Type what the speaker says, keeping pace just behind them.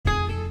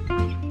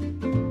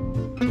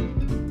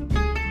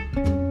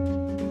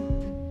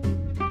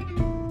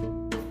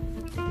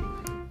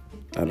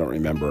don't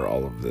remember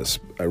all of this.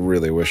 I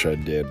really wish I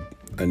did.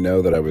 I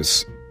know that I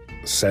was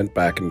sent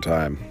back in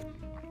time.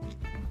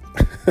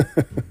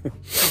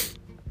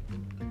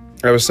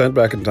 I was sent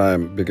back in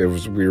time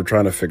because we were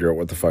trying to figure out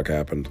what the fuck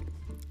happened.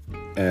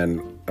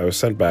 And I was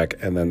sent back,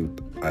 and then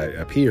I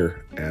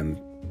appear, and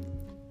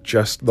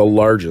just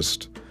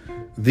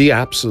the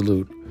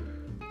absolute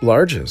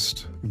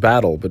largest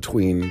battle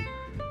between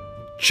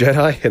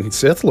Jedi and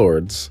Sith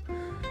Lords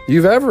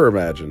you've ever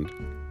imagined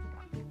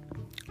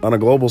on a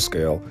global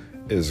scale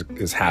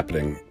is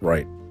happening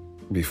right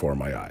before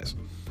my eyes.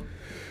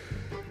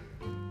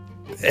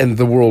 And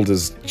the world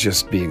is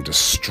just being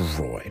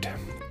destroyed.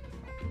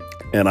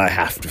 And I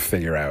have to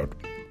figure out,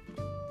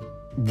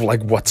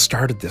 like, what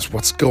started this?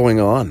 What's going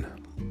on?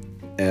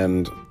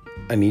 And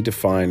I need to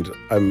find.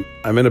 I'm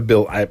at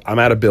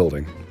a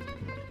building,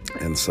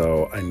 and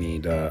so I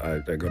need.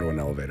 I go to an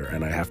elevator,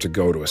 and I have to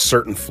go to a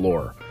certain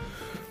floor,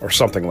 or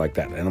something like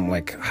that. And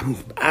I'm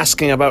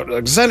asking about.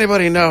 Does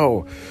anybody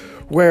know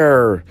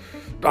where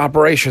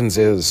operations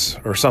is,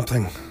 or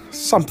something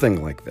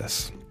like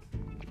this?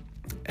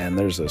 And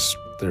there's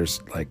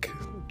like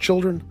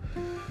children,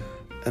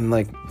 and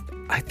like.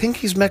 I think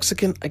he's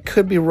Mexican. I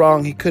could be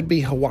wrong. He could be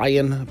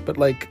Hawaiian, but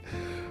like,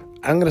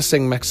 I'm going to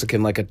sing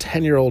Mexican, like a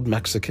 10-year-old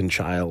Mexican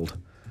child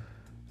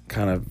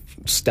kind of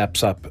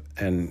steps up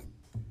and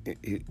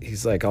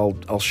he's like,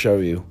 I'll show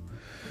you.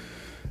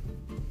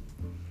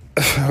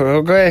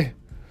 Okay.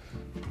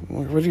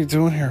 What are you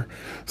doing here?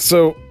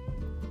 So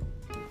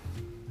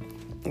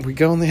we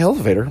go in the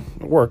elevator.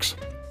 It works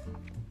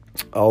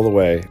all the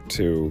way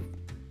to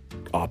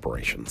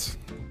operations.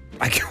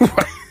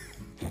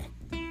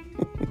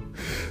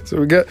 So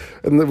we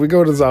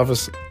go to his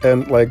office,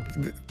 and like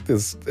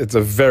it's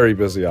a very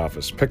busy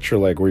office. Picture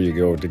like where you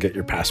go to get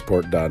your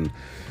passport done,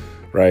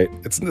 right?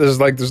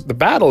 The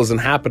battle isn't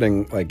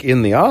happening like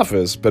in the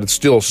office, but it's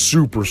still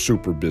super,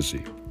 super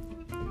busy.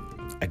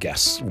 I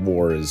guess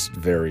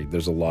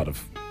there's a lot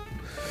of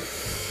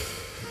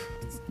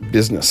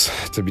business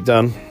to be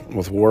done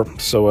with war.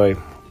 So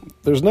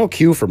there's no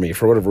queue for me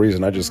for whatever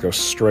reason. I just go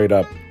straight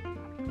up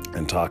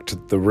and talk to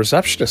the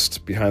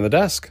receptionist behind the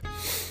desk.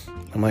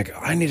 I'm like,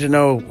 I need to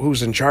know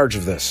who's in charge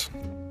of this.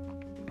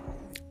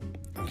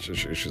 And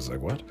she's like,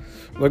 what?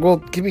 I'm like, well,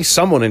 give me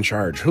someone in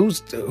charge.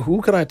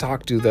 Who can I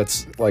talk to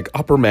that's like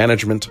upper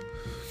management?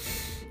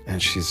 And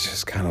she's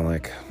just kind of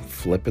like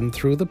flipping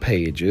through the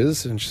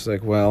pages. And she's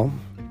like, well,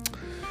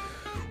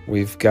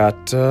 we've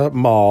got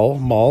Maul.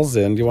 Maul's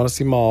in. Do you want to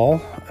see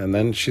Maul? And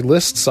then she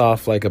lists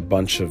off like a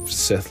bunch of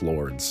Sith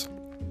Lords.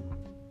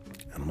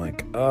 And I'm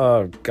like,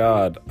 oh,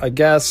 God. I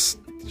guess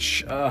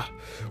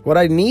what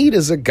I need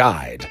is a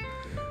guide.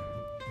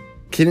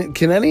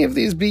 Can any of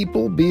these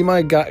people be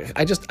my guide?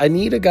 I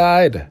need a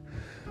guide,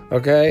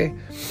 okay?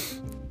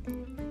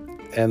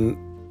 And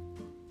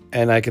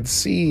I could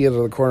see out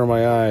of the corner of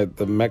my eye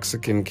the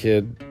Mexican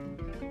kid,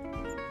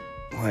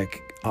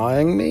 like,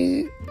 eyeing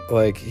me.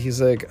 Like, he's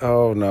like,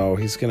 oh, no,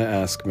 he's going to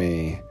ask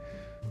me.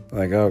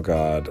 Like, oh,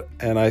 God.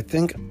 And I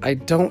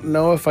don't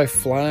know if I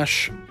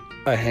flash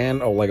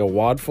a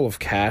wad full of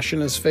cash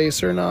in his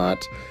face or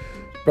not.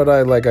 But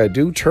I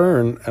do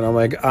turn, and I'm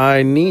like,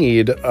 I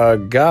need a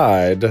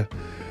guide.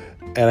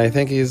 And I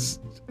think he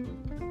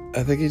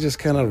just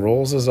kind of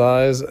rolls his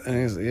eyes,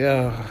 and he's,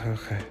 yeah,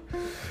 okay.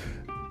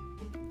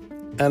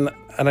 And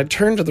I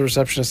turn to the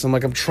receptionist, and I'm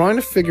like, I'm trying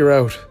to figure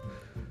out,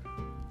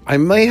 I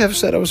may have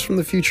said I was from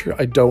the future.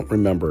 I don't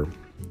remember.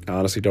 I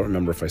honestly don't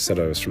remember if I said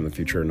I was from the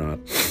future or not.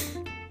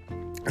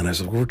 And I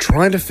said, we're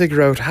trying to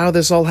figure out how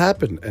this all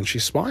happened. And she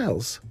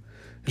smiles.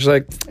 She's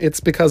like, it's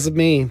because of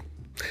me.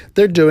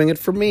 They're doing it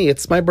for me.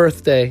 It's my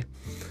birthday.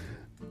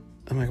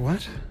 I'm like,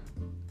 what?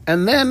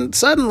 And then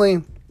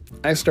suddenly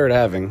I start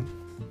having,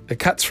 it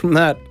cuts from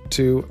that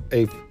to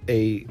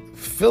a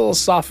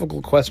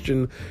philosophical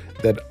question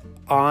that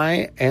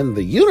I and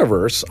the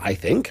universe, I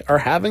think, are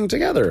having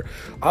together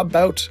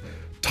about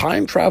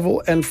time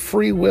travel and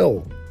free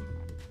will.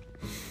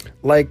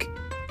 Like,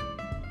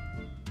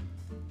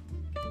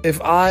 if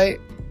I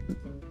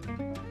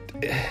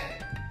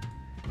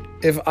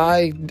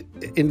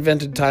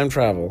invented time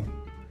travel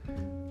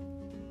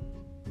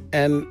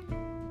and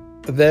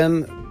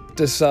then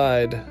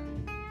decide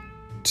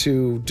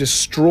to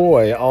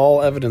destroy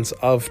all evidence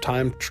of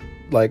time,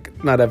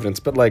 not evidence,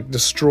 but like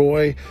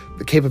destroy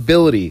the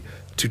capability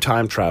to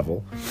time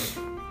travel,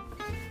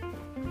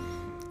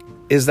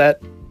 is the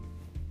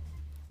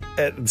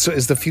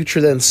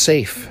future then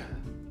safe?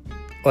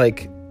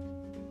 Like,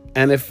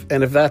 and if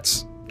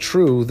that's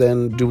true,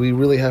 then do we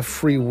really have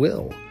free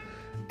will?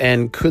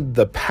 And could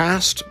the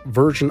past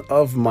version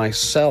of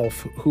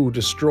myself, who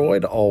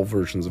destroyed all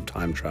versions of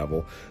time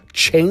travel,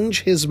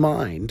 change his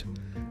mind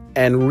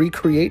and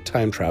recreate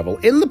time travel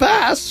in the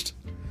past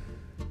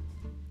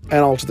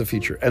and alter the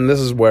future? And this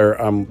is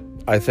where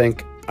I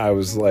think I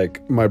was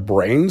like, my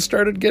brain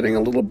started getting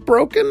a little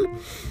broken.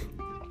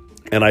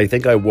 And I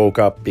think I woke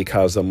up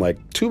because I'm like,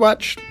 too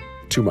much.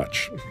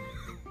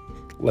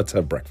 Let's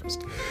have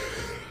breakfast.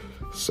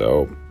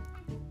 So,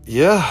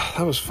 yeah,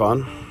 that was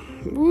fun.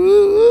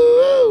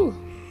 Woo!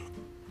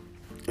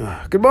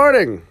 Good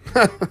morning.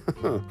 Good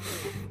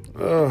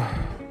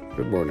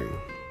morning.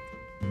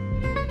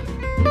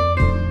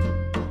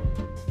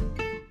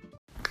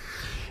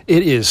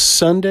 It is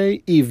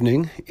Sunday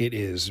evening. It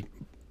is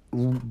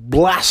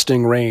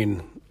blasting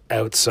rain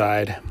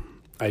outside.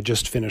 I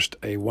just finished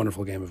a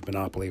wonderful game of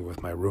Monopoly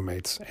with my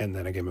roommates and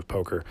then a game of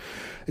poker.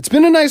 It's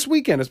been a nice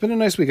weekend. It's been a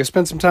nice week. I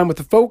spent some time with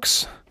the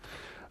folks.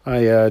 I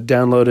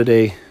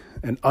downloaded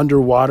an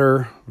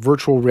underwater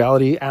virtual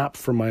reality app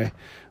for my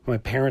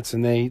parents,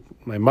 and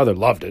my mother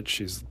loved it.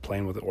 She's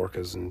playing with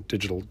orcas and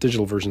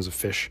digital versions of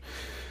fish.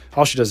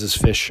 All she does is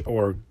fish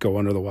or go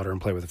under the water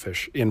and play with the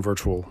fish in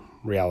virtual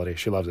reality.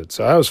 She loves it,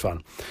 so that was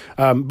fun.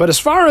 But as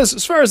far as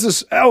this,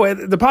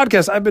 the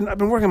podcast, I've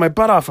been working my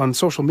butt off on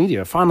social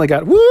media. Finally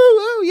got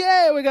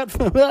yeah, we got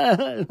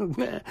a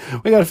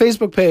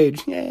Facebook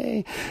page,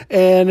 yay,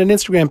 and an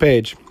Instagram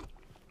page,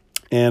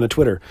 and a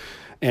Twitter,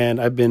 and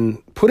I've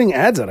been putting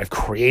ads out. I've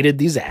created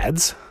these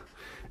ads,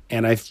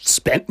 and I've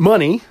spent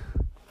money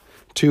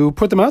to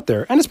put them out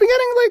there, and it's been getting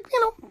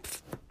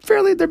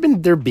fairly.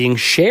 They're being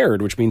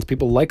shared, which means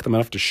people like them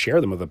enough to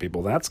share them with other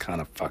people. That's kind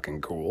of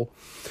fucking cool.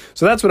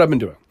 So that's what I've been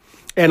doing,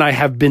 and I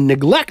have been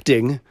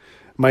neglecting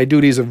my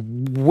duties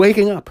of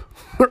waking up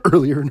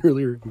earlier and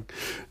earlier,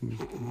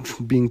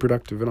 being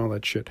productive and all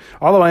that shit.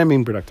 Although I am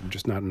being productive,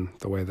 just not in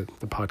the way that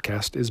the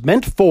podcast is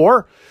meant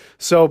for.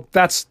 So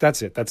that's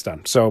it. That's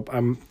done. So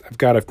I've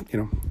got a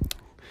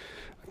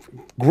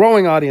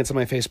growing audience on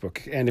my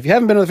Facebook. And if you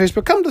haven't been on the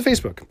Facebook, come to the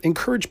Facebook.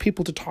 Encourage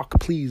people to talk,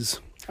 please.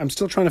 I'm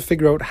still trying to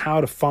figure out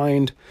how to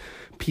find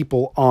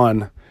people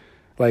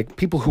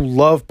people who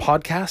love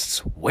podcasts.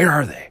 Where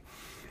are they?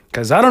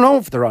 Because I don't know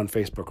if they're on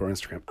Facebook or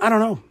Instagram. I don't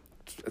know.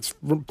 It's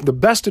the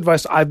best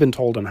advice I've been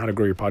told on how to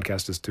grow your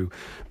podcast is to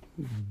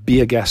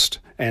be a guest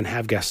and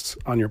have guests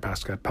on your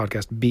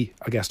podcast, be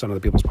a guest on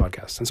other people's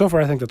podcasts. And so far,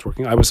 I think that's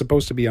working. I was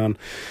supposed to be on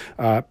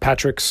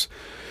Patrick's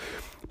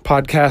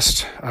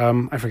podcast.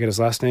 I forget his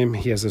last name.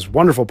 He has this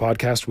wonderful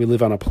podcast, We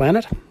Live on a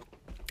Planet.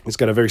 He's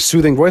got a very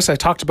soothing voice. I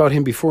talked about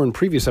him before in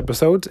previous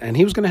episodes, and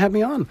he was going to have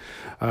me on.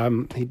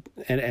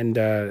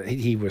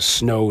 He was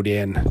snowed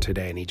in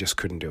today, and he just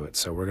couldn't do it.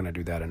 So we're going to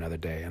do that another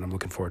day, and I'm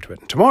looking forward to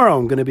it. And tomorrow,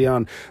 I'm going to be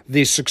on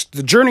the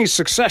Journey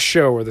Success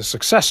Show, or the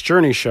Success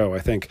Journey Show, I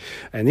think.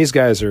 And these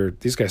guys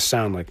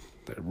sound like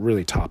they're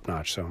really top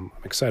notch. So I'm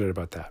excited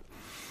about that.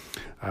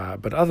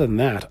 But other than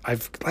that,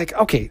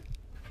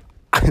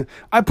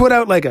 I put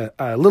out like a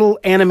little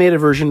animated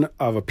version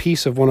of a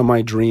piece of one of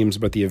my dreams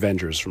about the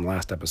Avengers from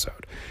last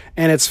episode.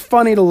 And it's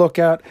funny to look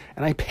at,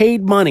 and I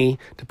paid money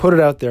to put it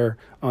out there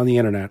on the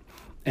internet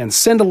and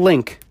send a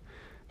link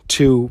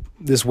to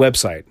this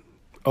website,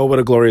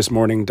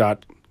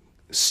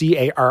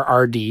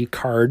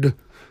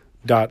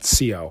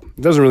 whataggloriousmorning.card.co.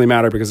 It doesn't really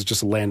matter because it's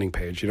just a landing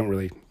page. You don't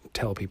really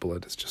tell people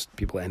it. It's just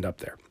people end up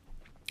there.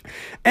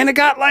 And it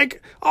got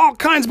all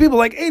kinds of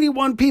people,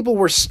 81 people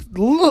were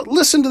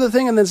listened to the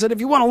thing and then said, if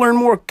you want to learn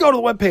more, go to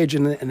the webpage.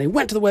 And they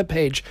went to the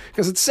webpage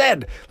because it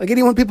said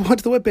 81 people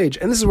went to the webpage.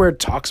 And this is where it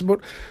talks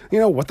about,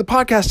 what the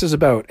podcast is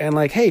about. And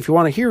hey, if you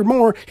want to hear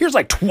more, here's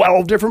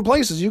 12 different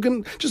places you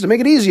can, just to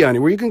make it easy on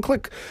you, where you can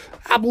click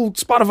Apple,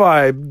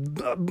 Spotify,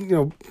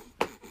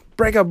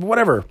 Breakup,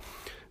 whatever.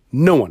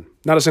 No one.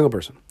 Not a single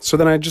person. So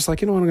then I just I'm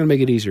going to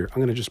make it easier. I'm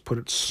going to just put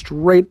it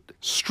straight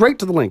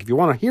to the link. If you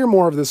want to hear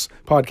more of this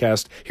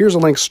podcast, here's a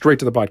link straight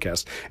to the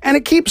podcast. And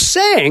it keeps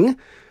saying,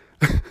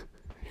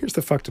 here's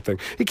the fucked up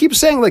thing. It keeps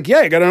saying you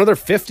got another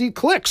 50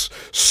 clicks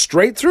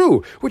straight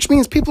through, which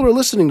means people are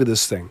listening to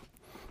this thing.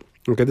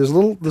 Okay, there's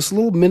this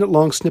little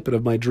minute-long snippet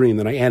of my dream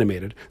that I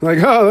animated.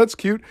 I'm oh, that's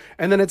cute.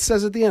 And then it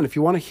says at the end, if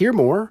you want to hear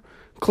more,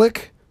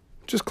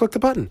 just click the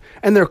button.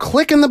 And they're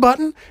clicking the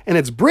button, and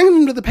it's bringing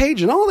them to the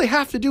page, and all they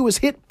have to do is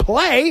hit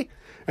play,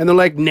 and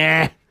they're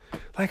nah.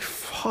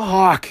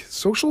 Fuck.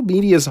 Social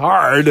media is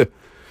hard.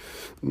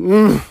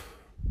 Let's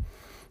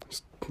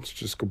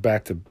just go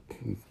back to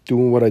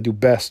doing what I do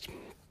best.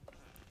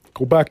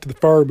 Go back to the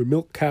farm and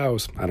milk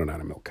cows. I don't know how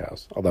to milk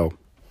cows, although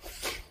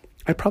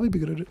I'd probably be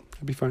good at it.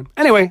 I'd be fine.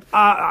 Anyway,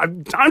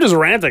 I'm just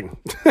ranting.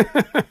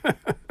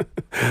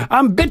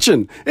 I'm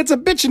bitching. It's a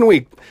bitching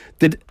week.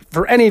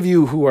 For any of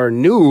you who are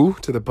new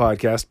to the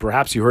podcast,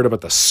 perhaps you heard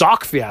about the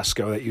sock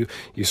fiasco that you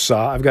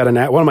saw. I've got an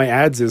ad. One of my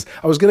ads is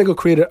I was going to go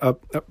create a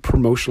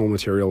promotional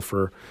material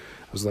for.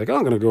 I was I'm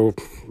going to go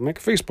make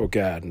a Facebook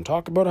ad and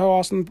talk about how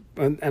awesome.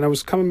 And I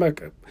was coming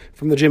back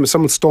from the gym and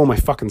someone stole my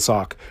fucking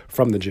sock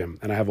from the gym,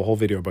 and I have a whole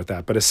video about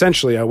that. But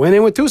essentially, I went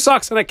in with 2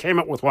 socks and I came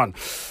out with 1.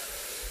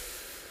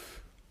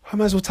 I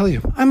might as well tell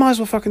you. I might as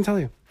well fucking tell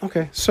you.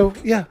 Okay, so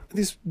yeah,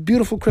 these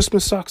beautiful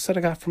Christmas socks that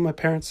I got from my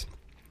parents.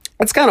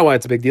 That's kind of why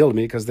it's a big deal to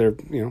me, because they're,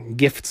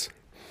 gifts.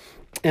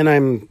 And I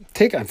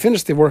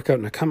finished the workout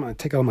and I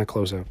take all my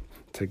clothes out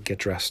to get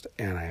dressed,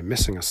 and I am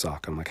missing a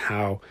sock. I'm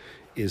how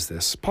is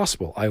this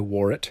possible? I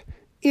wore it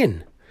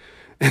in.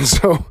 And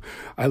so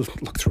I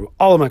look through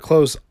all of my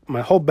clothes,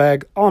 my whole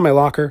bag, all in my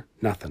locker,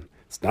 nothing.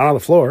 It's not on the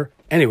floor,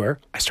 anywhere.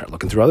 I start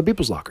looking through other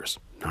people's lockers.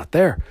 Not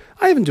there.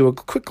 I even do a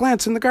quick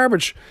glance in the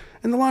garbage,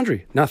 in the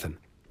laundry. Nothing.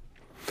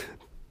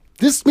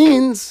 This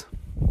means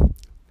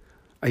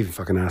I even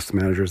fucking asked the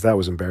managers. That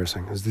was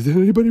embarrassing. Did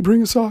anybody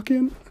bring a sock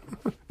in?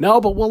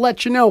 No, but we'll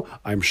let you know.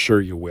 I'm sure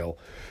you will.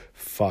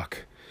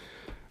 Fuck.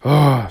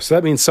 Oh, so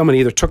that means someone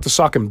either took the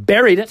sock and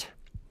buried it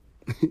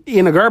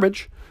in a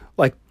garbage,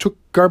 like took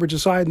garbage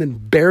aside and then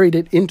buried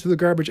it into the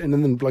garbage and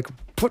then like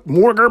put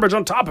more garbage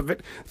on top of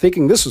it,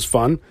 thinking this is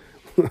fun.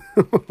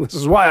 This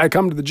is why I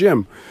come to the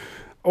gym.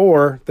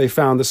 Or they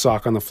found the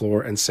sock on the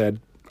floor and said,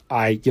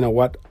 you know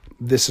what?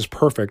 This is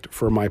perfect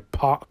for my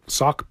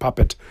sock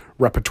puppet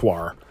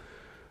repertoire.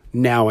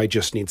 Now I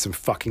just need some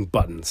fucking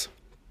buttons.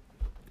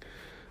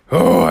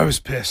 Oh, I was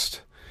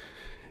pissed.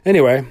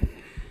 Anyway.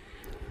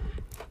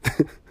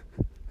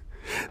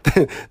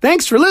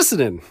 Thanks for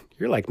listening.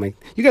 You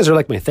guys are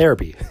like my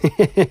therapy.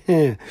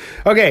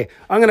 Okay,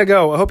 I'm going to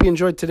go. I hope you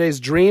enjoyed today's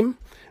dream.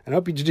 And I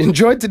hope you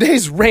enjoyed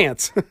today's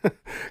rant.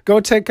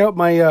 Go check out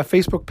my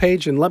Facebook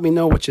page and let me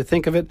know what you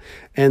think of it.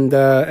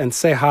 And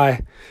say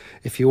hi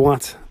if you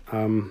want.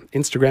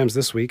 Instagram's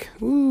this week.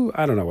 Ooh,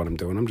 I don't know what I'm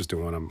doing. I'm just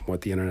doing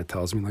what the internet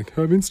tells me. Like,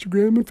 have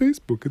Instagram and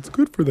Facebook. It's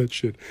good for that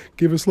shit.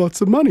 Give us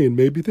lots of money and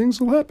maybe things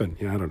will happen.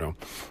 Yeah, I don't know.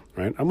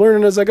 All right, I'm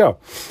learning as I go. All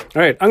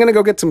right, I'm going to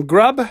go get some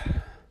grub.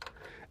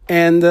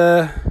 And,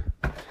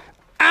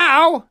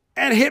 ow,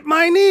 and hit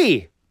my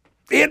knee.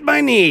 Hit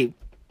my knee.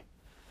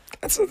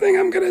 That's the thing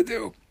I'm going to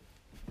do.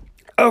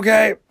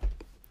 Okay.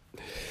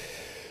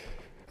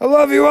 I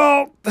love you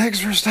all. Thanks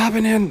for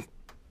stopping in.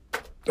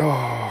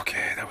 Oh,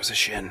 okay, that was a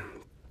shin.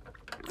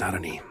 Not a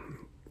knee.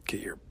 Get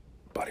your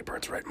body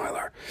parts right,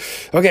 Mylar.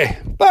 Okay,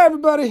 bye,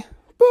 everybody.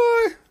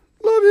 Bye.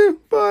 Love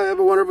you. Bye. Have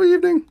a wonderful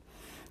evening.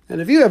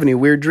 And if you have any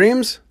weird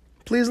dreams,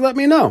 please let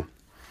me know.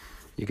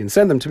 You can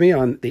send them to me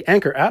on the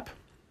Anchor app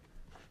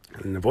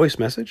in a voice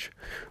message.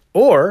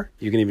 Or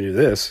you can even do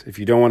this. If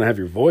you don't want to have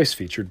your voice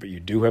featured, but you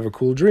do have a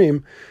cool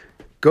dream,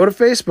 go to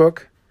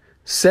Facebook,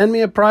 send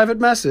me a private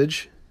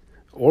message,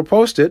 or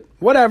post it,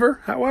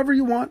 whatever, however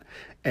you want.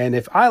 And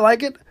if I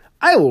like it,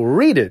 I will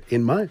read it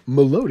in my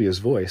melodious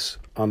voice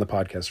on the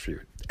podcast for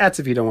you. That's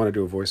if you don't want to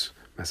do a voice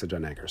message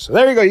on Anchor. So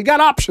there you go. You got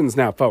options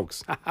now,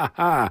 folks.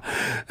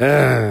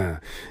 Yeah.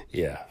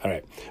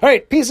 All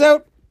right. Peace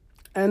out.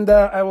 And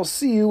I will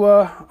see you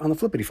on the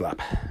flippity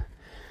flop.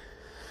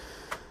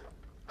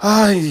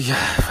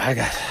 I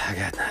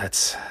got.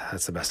 That's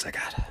the best I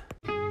got.